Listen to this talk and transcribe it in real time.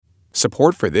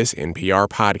Support for this NPR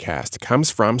podcast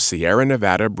comes from Sierra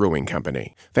Nevada Brewing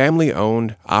Company,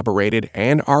 family-owned, operated,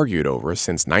 and argued over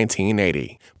since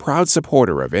 1980. Proud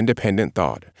supporter of independent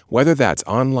thought, whether that's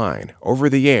online,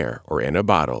 over the air, or in a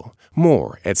bottle.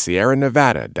 More at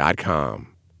sierranevada.com.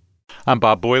 I'm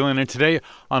Bob Boylan, and today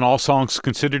on All Songs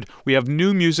Considered, we have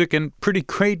new music and pretty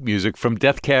great music from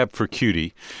Cab For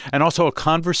Cutie, and also a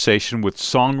conversation with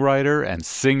songwriter and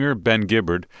singer Ben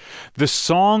Gibbard. The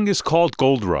song is called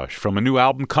Gold Rush, from a new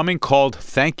album coming called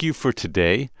Thank You For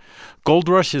Today. Gold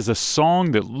Rush is a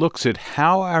song that looks at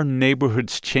how our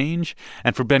neighborhoods change,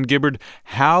 and for Ben Gibbard,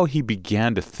 how he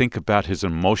began to think about his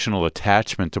emotional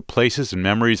attachment to places and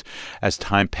memories as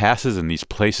time passes and these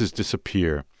places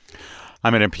disappear.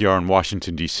 I'm at NPR in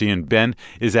Washington, D.C., and Ben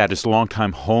is at his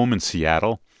longtime home in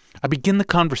Seattle. I begin the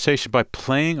conversation by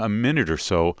playing a minute or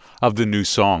so of the new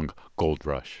song, Gold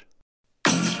Rush.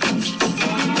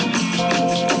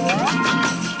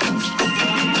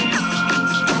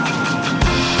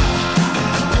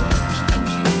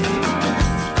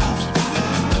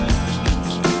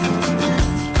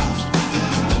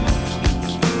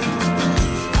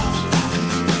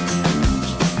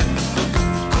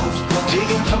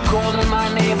 Gold in my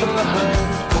neighborhood,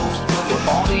 where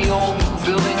all the old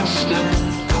buildings stood,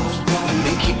 and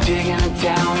they keep digging it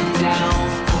down and down,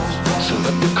 so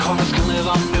that the cars can live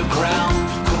underground.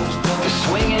 The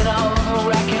swinging of a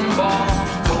wrecking ball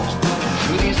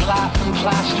through these laughing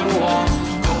plaster walls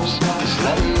is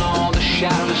letting all the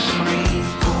shadows free.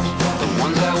 The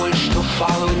ones I wish still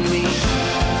followed me,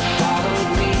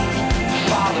 followed me,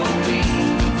 followed me.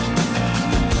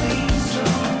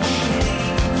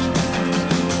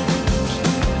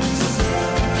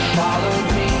 Follow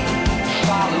me,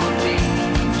 follow me.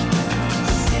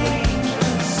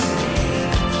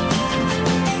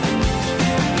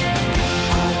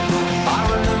 I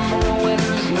remember a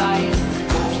winter's night,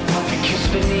 a kiss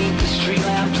beneath the street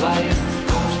lamp light,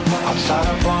 outside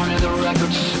our bar near the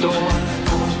record store,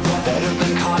 that have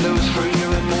been condos for a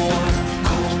year and more.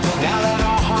 Now that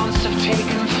our haunts have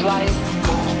taken flight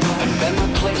and been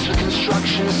replaced with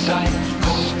construction sites,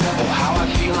 oh how I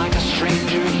feel like a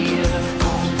stranger here,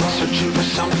 searching for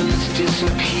something that's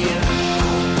disappeared,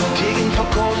 digging for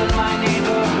gold in my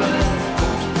neighborhood.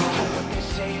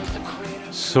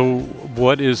 So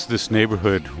what is this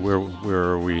neighborhood? Where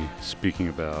are we speaking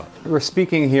about? We're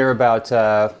speaking here about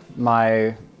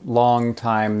my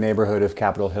longtime neighborhood of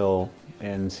Capitol Hill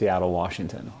in Seattle,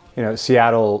 Washington. You know,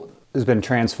 Seattle has been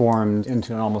transformed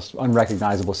into an almost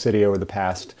unrecognizable city over the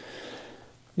past,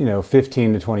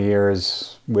 15 to 20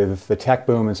 years with the tech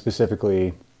boom, and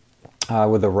specifically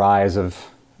with the rise of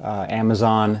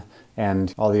Amazon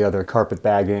and all the other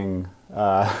carpetbagging,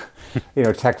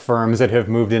 tech firms that have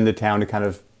moved into town to kind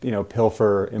of,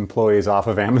 pilfer employees off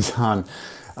of Amazon.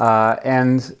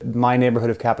 And my neighborhood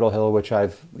of Capitol Hill, which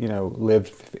I've,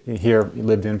 lived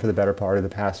in for the better part of the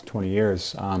past 20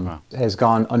 years, has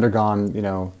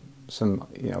undergone, some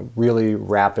really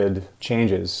rapid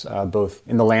changes, both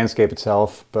in the landscape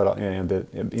itself, but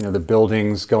the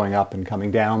buildings going up and coming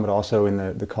down, but also in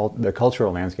the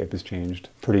cultural landscape has changed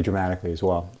pretty dramatically as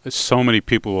well. So many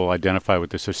people will identify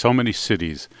with this. There's so many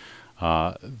cities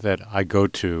that I go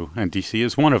to, and DC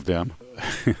is one of them,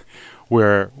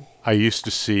 where I used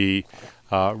to see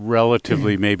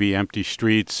relatively maybe empty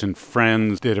streets and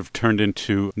friends that have turned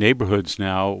into neighborhoods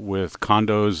now with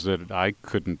condos that I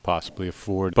couldn't possibly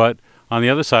afford. But on the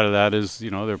other side of that is,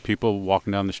 there are people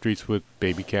walking down the streets with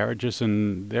baby carriages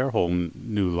and their whole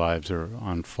new lives are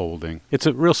unfolding. It's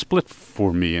a real split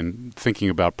for me in thinking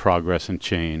about progress and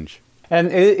change.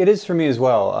 And it is for me as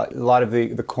well. A lot of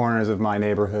the corners of my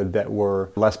neighborhood that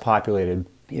were less populated,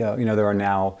 there are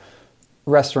now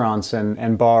restaurants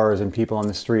and bars and people on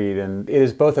the street, and it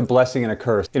is both a blessing and a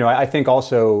curse. I think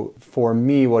also for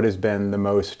me what has been the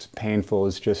most painful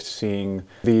is just seeing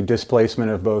the displacement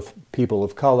of both people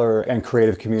of color and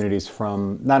creative communities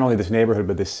from not only this neighborhood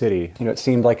but this city. It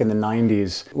seemed like in the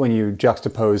 90s when you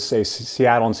juxtapose, say,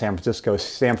 Seattle and San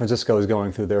Francisco is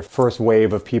going through their first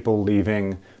wave of people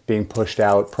leaving, being pushed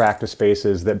out, practice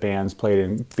spaces that bands played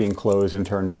in being closed and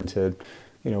turned into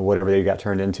whatever they got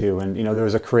turned into. And, there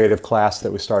was a creative class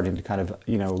that was starting to kind of,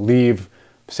 leave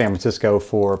San Francisco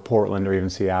for Portland or even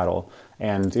Seattle.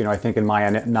 And, I think in my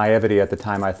naivety at the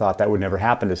time, I thought that would never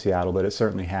happen to Seattle, but it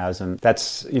certainly has. And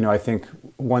that's, I think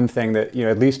one thing that,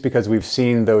 at least because we've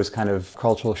seen those kind of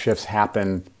cultural shifts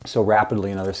happen so rapidly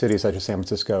in other cities such as San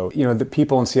Francisco, the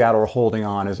people in Seattle are holding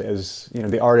on as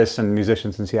the artists and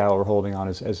musicians in Seattle are holding on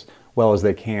as well as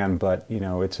they can. But,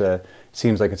 it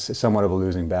seems like it's somewhat of a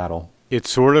losing battle. It's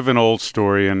sort of an old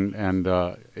story, and in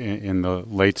the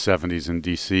late 70s in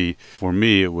D.C., for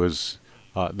me, it was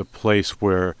the place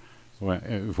where, well,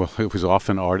 it was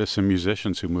often artists and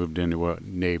musicians who moved into a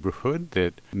neighborhood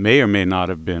that may or may not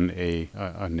have been a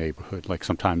neighborhood. Like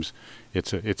sometimes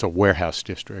it's a warehouse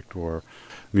district, or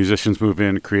musicians move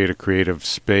in, create a creative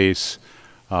space.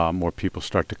 More people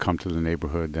start to come to the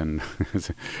neighborhood, then,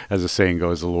 as the saying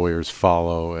goes, the lawyers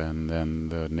follow, and then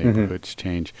the neighborhoods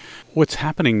change. What's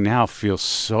happening now feels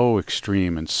so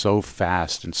extreme and so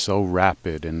fast and so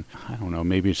rapid, and I don't know,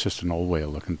 maybe it's just an old way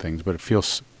of looking at things, but it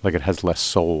feels like it has less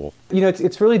soul.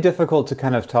 It's really difficult to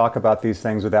kind of talk about these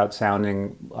things without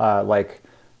sounding like,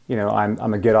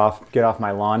 I'm a get off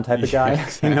my lawn type of guy, Yeah,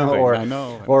 exactly. I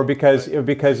know. Or because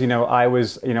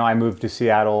I moved to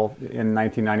Seattle in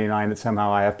 1999, that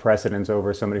somehow I have precedence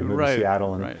over somebody who moved to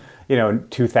Seattle in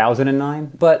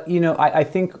 2009. But I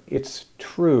think it's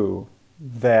true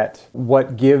that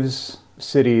what gives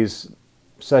cities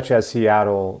such as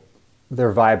Seattle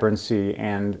their vibrancy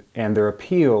and their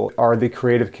appeal are the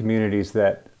creative communities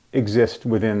that exist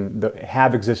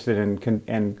have existed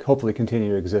and hopefully continue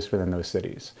to exist within those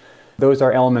cities. Those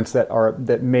are elements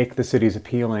that make the cities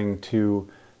appealing to,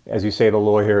 as you say, the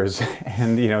lawyers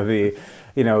and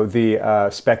the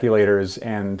speculators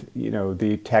and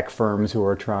the tech firms who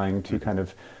are trying to kind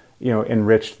of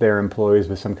enrich their employees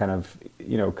with some kind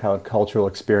of cultural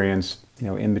experience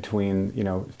in between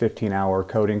 15-hour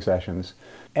coding sessions.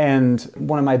 And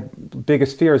one of my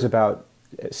biggest fears about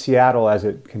Seattle as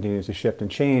it continues to shift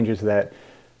and change is that,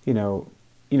 San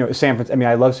Francisco,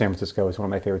 I love San Francisco, it's one of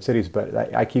my favorite cities, but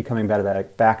I keep coming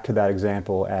back to that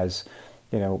example as,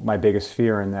 my biggest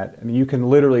fear, in that, you can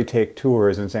literally take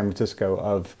tours in San Francisco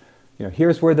of,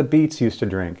 here's where the Beats used to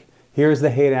drink, here's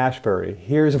the Haight-Ashbury,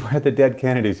 here's where the Dead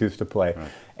Kennedys used to play.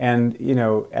 Right. And,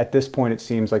 at this point, it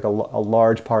seems like a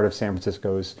large part of San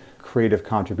Francisco's creative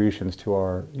contributions to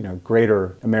our,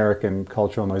 greater American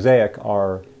cultural mosaic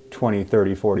are 20,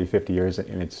 30, 40, 50 years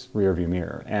in its rearview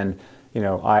mirror. And,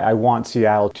 I want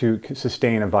Seattle to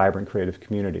sustain a vibrant creative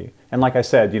community. And like I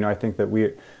said, I think that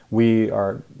we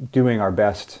are doing our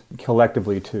best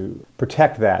collectively to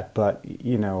protect that. But,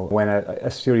 when a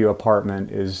studio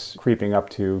apartment is creeping up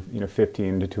to,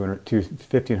 $1,500 to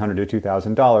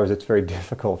 $2,000, it's very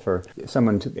difficult for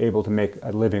someone to able to make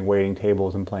a living waiting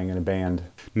tables and playing in a band.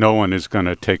 No one is going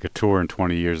to take a tour in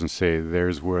 20 years and say,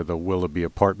 there's where the Willoughby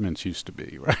Apartments used to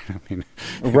be, right?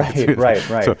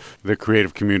 Right. So the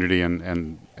creative community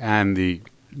and the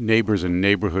neighbors and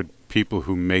neighborhood people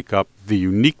who make up the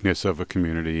uniqueness of a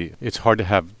community, it's hard to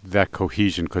have that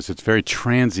cohesion because it's very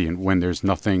transient when there's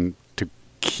nothing to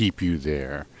keep you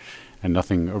there and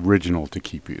nothing original to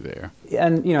keep you there.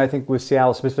 And, I think with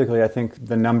Seattle specifically, I think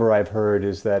the number I've heard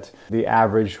is that the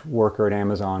average worker at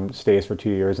Amazon stays for 2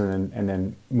 years and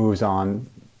then moves on,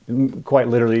 quite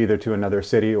literally, either to another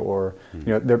city or,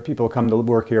 there are people who come to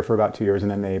work here for about 2 years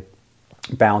and then they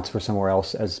bounce for somewhere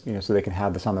else, as so they can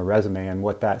have this on their resume. And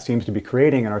what that seems to be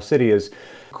creating in our city is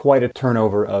quite a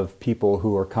turnover of people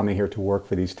who are coming here to work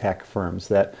for these tech firms.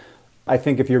 That I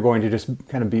think if you're going to just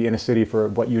kind of be in a city for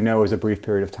what is a brief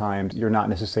period of time, you're not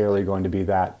necessarily going to be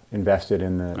that invested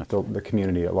in the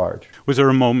community at large. Was there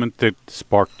a moment that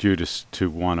sparked you to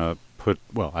want to put,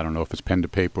 well, I don't know if it's pen to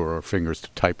paper or fingers to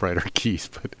typewriter keys,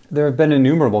 but... There have been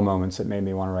innumerable moments that made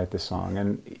me want to write this song.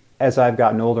 And as I've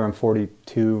gotten older, I'm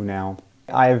 42 now,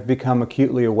 I've become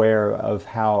acutely aware of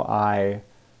how I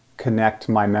connect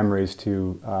my memories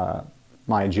to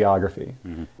my geography.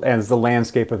 Mm-hmm. As the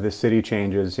landscape of the city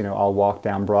changes, I'll walk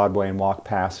down Broadway and walk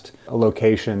past a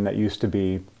location that used to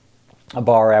be a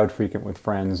bar I would frequent with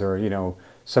friends, or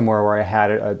somewhere where I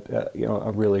had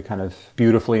a really kind of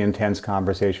beautifully intense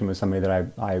conversation with somebody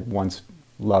that I once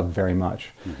loved very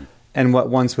much. Mm-hmm. And what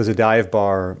once was a dive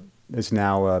bar is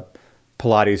now a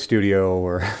Pilates studio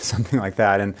or something like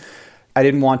that. And I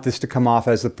didn't want this to come off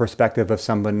as the perspective of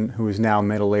someone who is now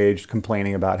middle-aged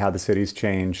complaining about how the city's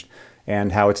changed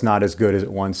and how it's not as good as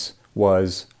it once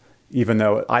was, even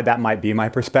though that might be my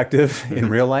perspective in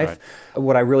real life. Right.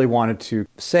 What I really wanted to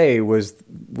say was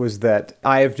that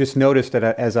I have just noticed that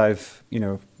as I've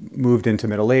moved into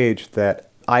middle age, that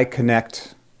I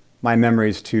connect my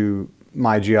memories to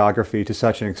my geography to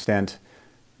such an extent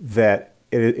that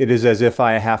it is as if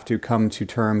I have to come to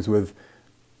terms with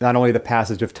not only the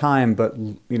passage of time, but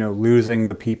losing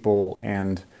the people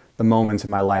and the moments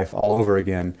in my life all over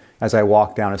again as I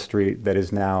walk down a street that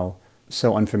is now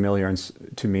so unfamiliar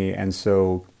to me and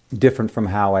so different from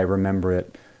how I remember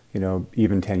it,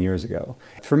 even 10 years ago.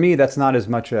 For me, that's not as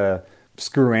much a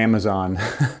screw Amazon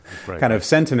kind of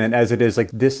sentiment as it is like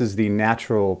this is the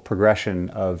natural progression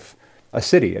of a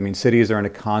city. I mean, cities are in a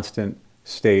constant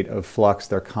state of flux.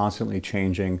 They're constantly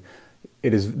changing.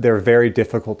 They're very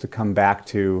difficult to come back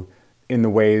to in the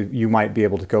way you might be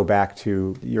able to go back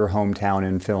to your hometown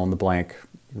in fill in the blank,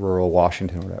 rural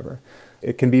Washington, or whatever.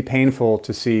 It can be painful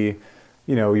to see,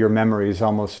 your memories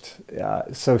almost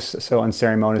so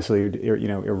unceremoniously,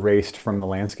 erased from the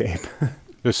landscape.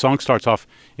 The song starts off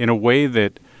in a way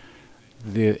that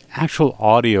the actual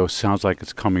audio sounds like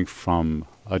it's coming from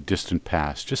a distant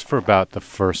past, just for about the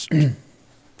first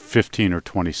 15 or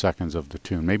 20 seconds of the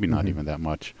tune, maybe not even that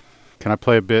much. Can I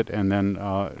play a bit and then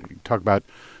talk about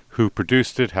who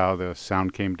produced it, how the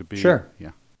sound came to be? Sure.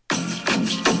 Yeah.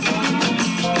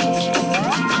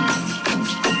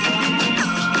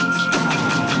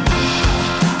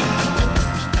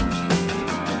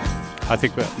 I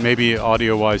think that maybe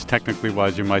audio-wise,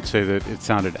 technically-wise, you might say that it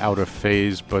sounded out of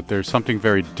phase, but there's something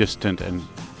very distant and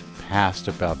past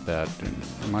about that.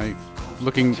 Am I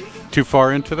looking too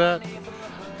far into that?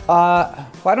 Well,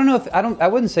 I don't know I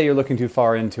wouldn't say you're looking too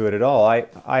far into it at all.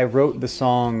 I wrote the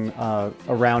song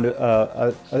around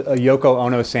a Yoko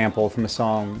Ono sample from a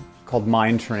song called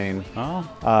Mine Train.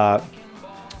 Oh.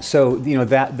 So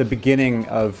that the beginning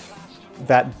of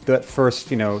that first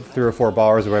 3 or 4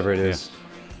 bars or whatever it is. Yeah.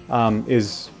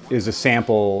 Is a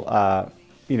sample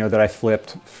that I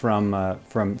flipped from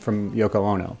Yoko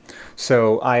Ono.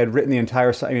 So I had written the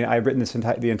entire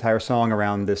the entire song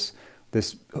around this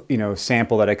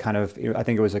sample that I I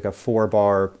think it was like a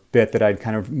 4-bar bit that I'd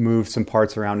kind of moved some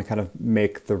parts around to kind of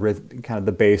make the kind of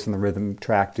the bass and the rhythm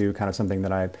track do kind of something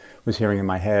that I was hearing in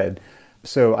my head.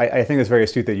 So I think it's very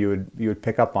astute that you would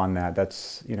pick up on that.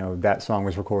 That's that song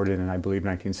was recorded in, I believe,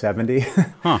 1970,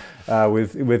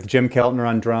 with Jim Keltner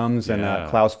on drums and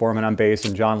Klaus Voormann on bass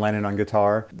and John Lennon on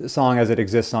guitar. The song, as it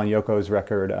exists on Yoko's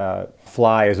record,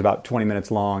 "Fly," is about 20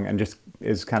 minutes long and just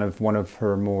is kind of one of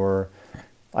her more,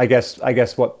 I guess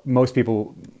when most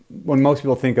people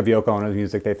think of Yoko Ono's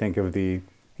music, they think of the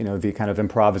kind of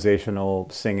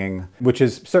improvisational singing, which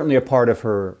is certainly a part of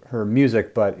her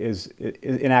music, but is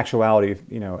in actuality,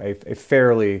 a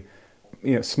fairly,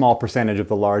 small percentage of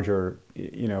the larger,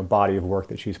 body of work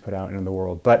that she's put out into the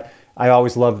world. But I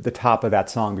always loved the top of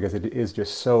that song because it is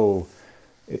just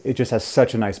it just has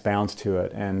such a nice bounce to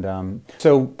it. And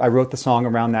so I wrote the song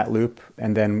around that loop,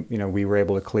 and then, we were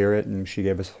able to clear it, and she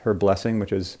gave us her blessing,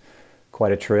 which is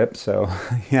quite a trip. So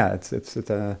yeah, it's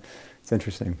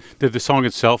interesting. Did the song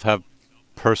itself have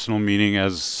personal meaning,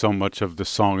 as so much of the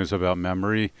song is about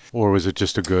memory, or was it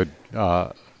just a good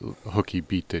hooky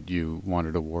beat that you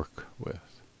wanted to work with?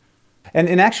 And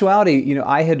in actuality,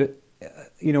 I had,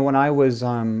 when I was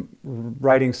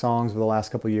writing songs for the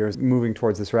last couple of years, moving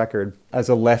towards this record, as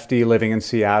a lefty living in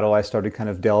Seattle, I started kind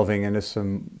of delving into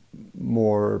some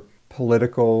more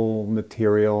political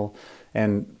material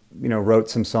and, wrote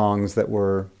some songs that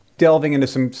were delving into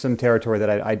some territory that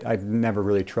I'd never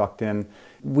really trucked in.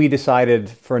 We decided,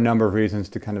 for a number of reasons,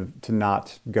 to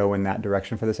not go in that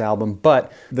direction for this album.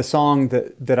 But the song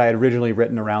that I had originally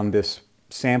written around this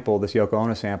sample, this Yoko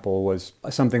Ono sample, was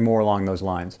something more along those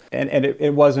lines. And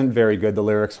it wasn't very good. The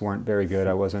lyrics weren't very good.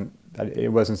 It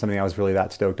wasn't something I was really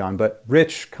that stoked on. But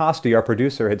Rich Costi, our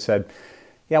producer, had said,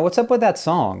 "Yeah, what's up with that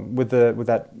song with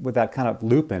that kind of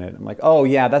loop in it?" I'm like, "Oh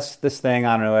yeah, that's this thing.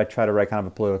 I don't know. I tried to write kind of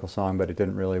a political song, but it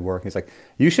didn't really work." He's like,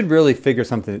 "You should really figure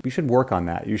something. You should work on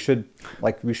that. You should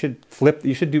flip.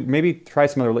 You should maybe try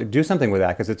some other, do something with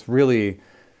that because it's really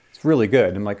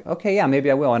good." I'm like, "Okay, yeah,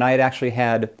 maybe I will." And I had actually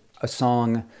had a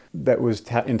song that was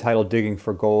entitled "Digging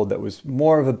for Gold" that was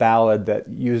more of a ballad that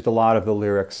used a lot of the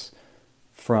lyrics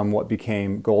from what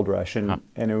became Gold Rush. And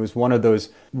it was one of those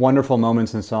wonderful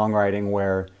moments in songwriting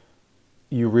where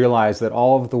you realize that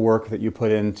all of the work that you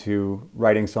put into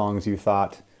writing songs you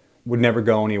thought would never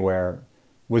go anywhere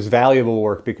was valuable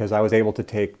work, because I was able to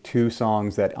take 2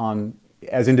 songs that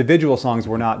as individual songs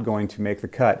were not going to make the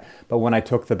cut, but when I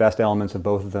took the best elements of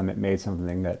both of them, it made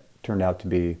something that turned out to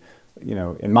be,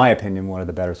 in my opinion, one of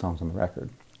the better songs on the record.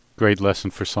 Great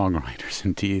lesson for songwriters,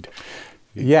 indeed.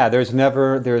 Yeah, there's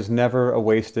never a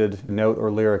wasted note or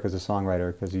lyric as a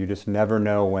songwriter, because you just never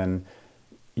know when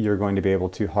you're going to be able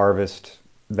to harvest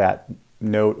that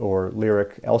note or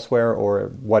lyric elsewhere,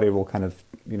 or what it will kind of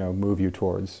move you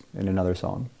towards in another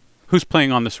song. Who's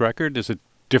playing on this record? Is it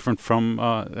different from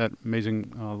that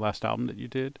amazing last album that you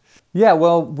did? Yeah,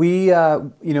 well, we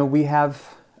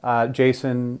have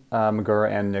Jason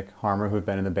Magura and Nick Harmer, who've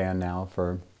been in the band now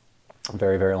for a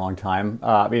very, very long time.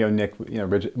 Nick,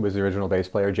 was the original bass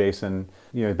player. Jason,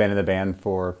 has been in the band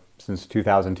since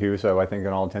 2002. So I think, in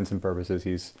all intents and purposes,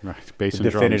 he's bass the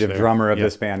definitive drummer of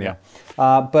this band. Yeah.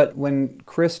 But when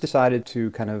Chris decided to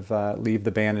kind of leave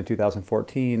the band in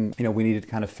 2014, we needed to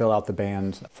kind of fill out the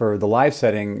band for the live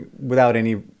setting without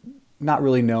not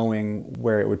really knowing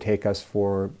where it would take us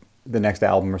for the next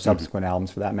album or subsequent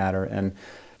albums for that matter. And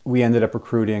we ended up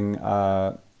recruiting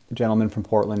a gentleman from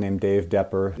Portland named Dave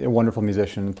Depper, a wonderful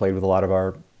musician, played with a lot of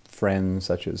our friends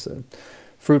such as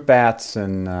Fruit Bats,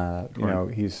 and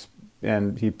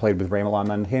he played with Ray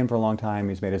Malone and him for a long time.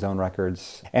 He's made his own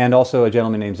records. And also a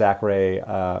gentleman named Zach Ray,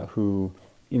 who,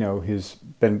 he's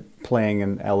been playing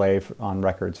in LA on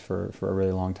records for a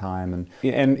really long time.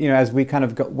 And as we kind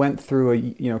of went through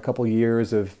a couple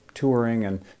years of touring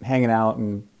and hanging out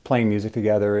and playing music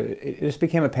together, it just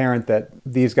became apparent that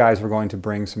these guys were going to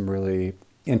bring some really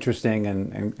interesting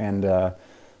and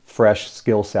fresh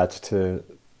skill sets to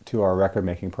our record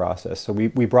making process. So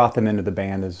we brought them into the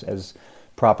band as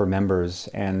proper members,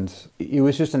 and it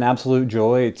was just an absolute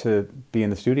joy to be in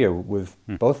the studio with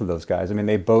both of those guys. I mean,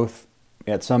 they both,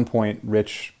 at some point,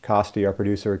 Rich Costi, our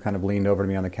producer, kind of leaned over to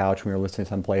me on the couch when we were listening to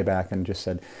some playback and just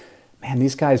said, man,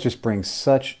 these guys just bring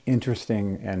such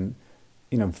interesting and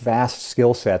vast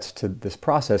skill sets to this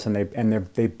process, and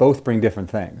they both bring different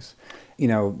things.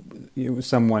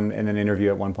 Someone in an interview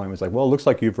at one point was like, well, it looks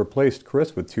like you've replaced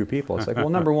Chris with two people. It's like, well,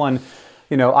 number one,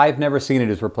 I've never seen it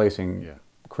as replacing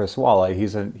Chris Walla.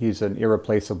 He's an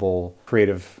irreplaceable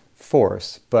creative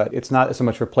force, but it's not so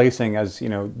much replacing as,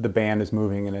 the band is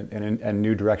moving in a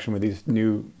new direction with these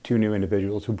two new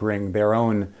individuals who bring their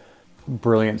own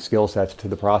brilliant skill sets to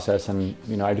the process. And,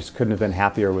 I just couldn't have been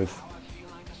happier with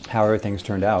how everything's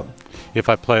turned out. If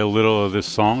I play a little of this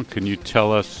song, can you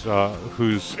tell us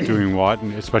who's doing what,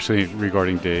 and especially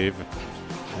regarding Dave?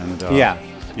 And yeah.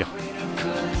 But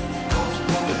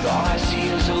all I see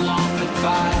is a long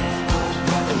goodbye,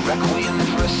 a requiem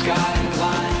for a sky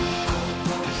line.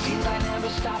 It seems I never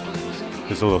stop losing.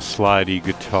 There's a little slidey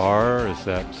guitar. Is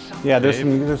that? Yeah,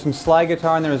 there's some slide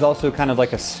guitar, and there's also kind of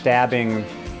like a stabbing,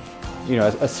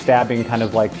 a stabbing kind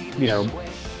of like,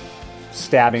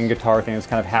 stabbing guitar thing that's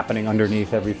kind of happening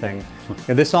underneath everything.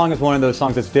 This song is one of those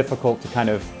songs that's difficult to kind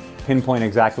of pinpoint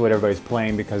exactly what everybody's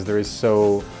playing, because there is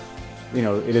so,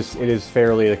 it is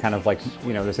fairly kind of like,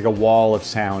 there's like a wall of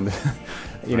sound,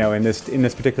 in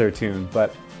this particular tune.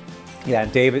 But yeah,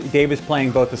 Dave is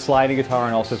playing both the sliding guitar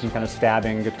and also some kind of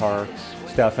stabbing guitar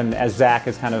stuff, and as Zach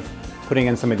is kind of putting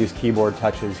in some of these keyboard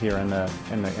touches here in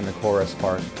the chorus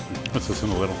part. Let's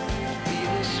listen a little.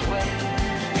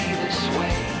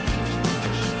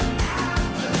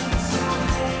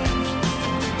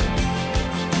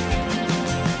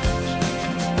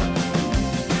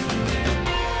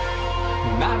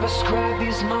 I've ascribed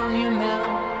these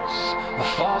monuments a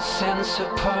false sense of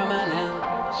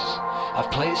permanence. I've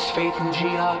placed faith in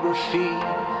geography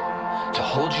to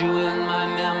hold you in my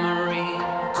memory.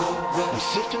 I'm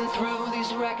sifting through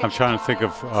these records. I'm trying to think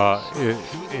of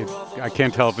I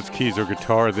can't tell if it's keys or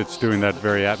guitar that's doing that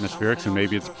very atmospheric, so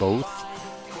maybe it's both.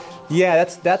 Yeah,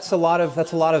 that's a lot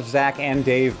of Zach and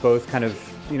Dave both kind of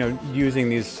using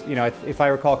these. If I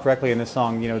recall correctly in this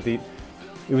song, it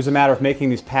was a matter of making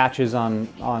these patches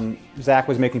on Zach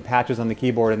was making patches on the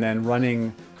keyboard and then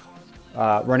running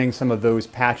some of those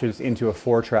patches into a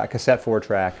cassette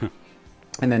 4-track,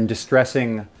 and then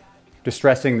distressing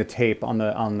the tape on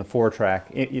the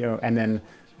 4-track, and then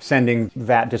sending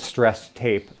that distressed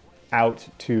tape out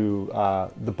to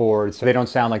the board, so they don't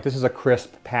sound like this is a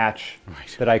crisp patch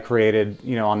that I created,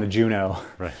 on the Juno.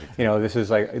 Right. This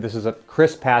is a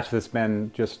crisp patch that's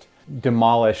been just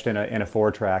demolished in a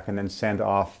 4-track and then sent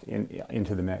off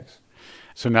into the mix.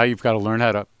 So now you've got to learn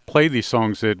how to play these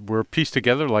songs that were pieced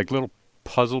together like little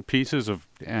puzzle pieces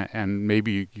and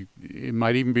maybe it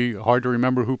might even be hard to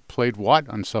remember who played what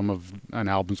on some of an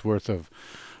album's worth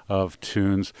of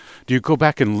tunes. Do you go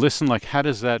back and listen? Like, how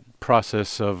does that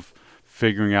process of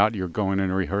figuring out, you're going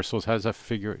into rehearsals, how do you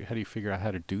figure out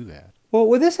how to do that? Well,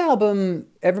 with this album,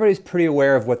 everybody's pretty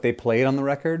aware of what they played on the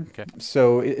record. Okay.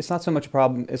 So it's not so much a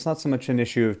problem. It's not so much an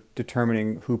issue of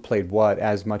determining who played what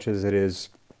as much as it is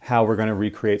how we're going to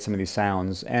recreate some of these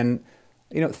sounds. And,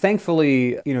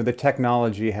 thankfully, the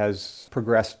technology has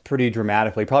progressed pretty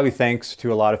dramatically, probably thanks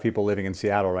to a lot of people living in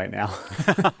Seattle right now,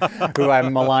 who I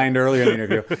maligned earlier in the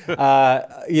interview.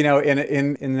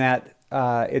 In that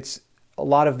it's a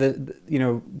lot of the,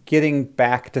 getting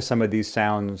back to some of these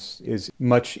sounds is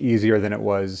much easier than it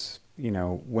was,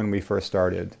 when we first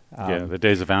started. The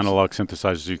days of analog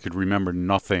synthesizers, you could remember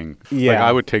nothing. Yeah. Like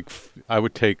I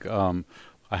would take,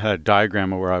 I had a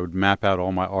diagram where I would map out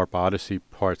all my ARP Odyssey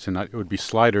parts, and it would be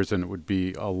sliders, and it would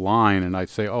be a line, and I'd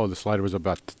say, the slider was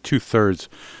about 2/3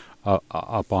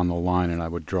 up on the line, and I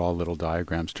would draw little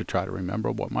diagrams to try to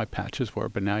remember what my patches were.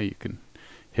 But now you can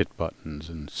hit buttons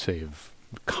and save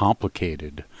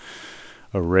complicated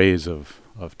arrays of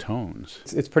tones.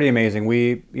 It's pretty amazing.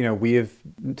 We have,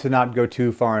 to not go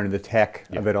too far into the tech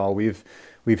of it all, we've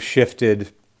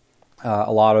shifted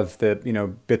a lot of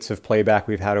the bits of playback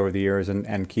we've had over the years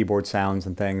and keyboard sounds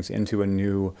and things into a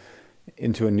new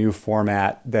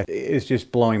format that is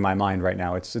just blowing my mind right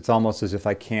now. It's almost as if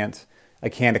I can't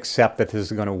accept that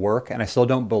this is going to work, and I still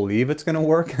don't believe it's going to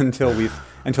work until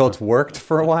it's worked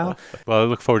for a while. Well, I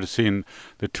look forward to seeing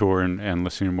the tour and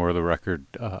listening to more of the record.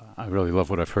 I really love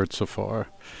what I've heard so far.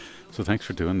 So thanks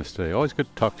for doing this today. Always good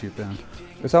to talk to you, Ben.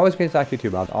 It's always great to talk to you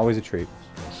too, Bob. Always a treat.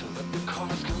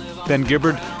 Ben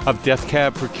Gibbard of Death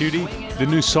Cab for Cutie. The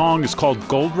new song is called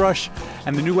Gold Rush,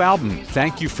 and the new album,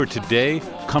 Thank You for Today,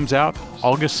 comes out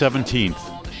August 17th.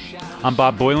 I'm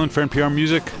Bob Boylan for NPR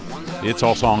Music. It's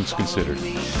All Songs Considered.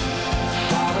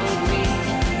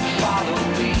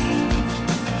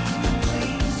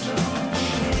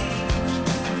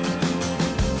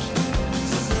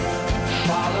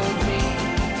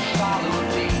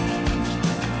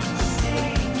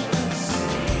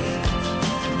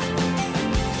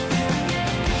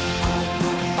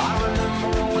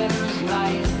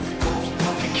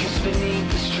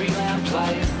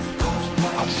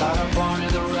 Outside our bar near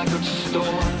the record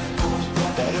store,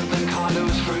 better than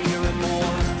condos for a year and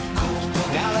more.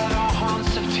 Now that our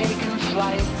haunts have taken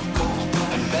flight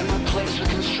and been replaced with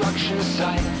construction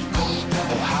sites,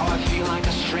 oh how I feel like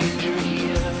a stranger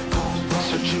here,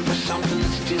 searching for something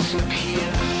that's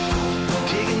disappeared,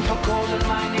 digging for gold in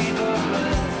my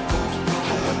neighborhood,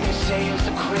 for what they say is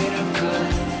the greater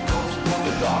good,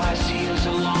 but all I see is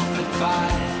a long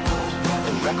goodbye,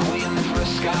 a requiem for a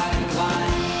sky line.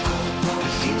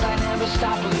 Seems I never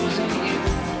stop losing you,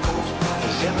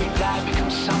 as every day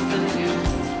becomes something new,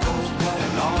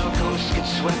 and all our ghosts get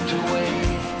swept away.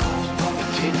 It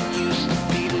didn't used to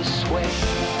be this way,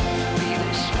 be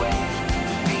this way,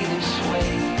 be this way.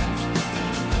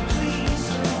 Be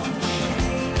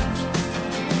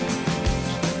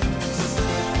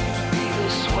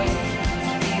this way,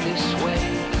 be this way.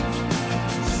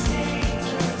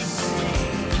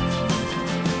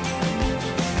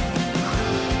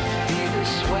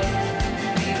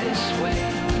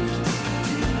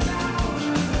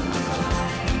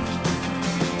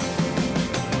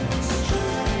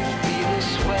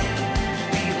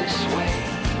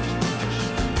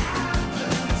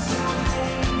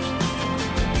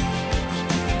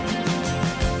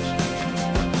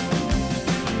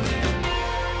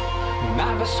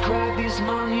 I've ascribed these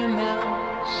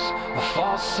monuments a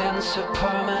false sense of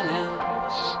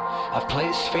permanence. I've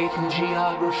placed faith in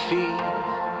geography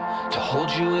to hold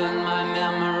you in my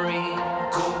memory.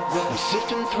 I'm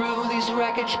sifting through these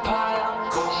wreckage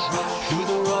piles, through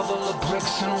the rubble of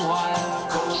bricks and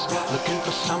wires, looking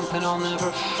for something I'll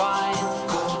never find,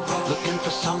 looking for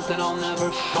something I'll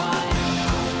never find,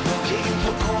 digging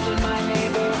for gold in my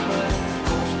neighborhood,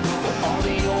 where all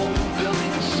the old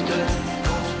buildings stood.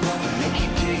 They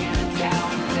keep digging it down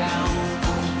and down,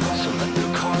 so that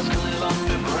their cars can live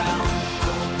underground.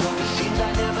 It seems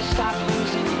I never stop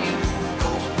losing you,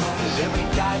 as every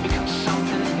day becomes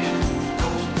something new,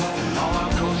 and all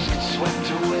our ghosts get swept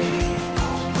away.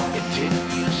 It didn't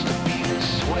used to be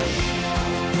this way.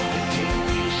 It didn't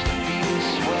used to be this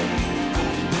way.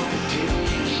 It didn't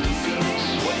used to be this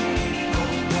way.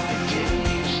 It didn't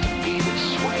used to be this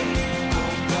way.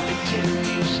 It didn't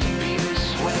used to be this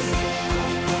way. It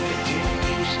didn't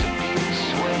used to be this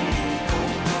way.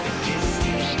 It didn't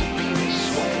used to be this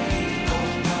way.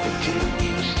 It didn't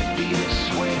used to be this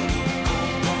way.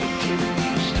 It didn't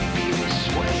used to be this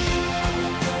way.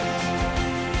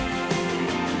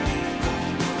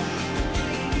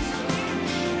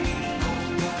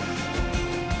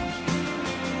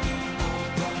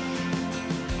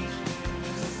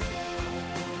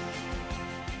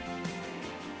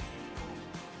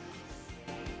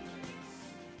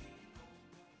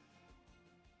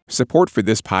 Support for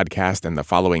this podcast and the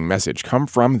following message come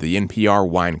from the NPR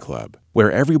Wine Club, where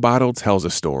every bottle tells a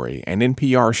story and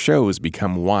NPR shows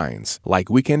become wines, like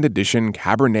Weekend Edition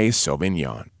Cabernet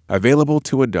Sauvignon. Available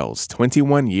to adults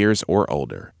 21 years or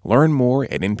older. Learn more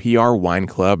at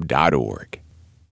nprwineclub.org.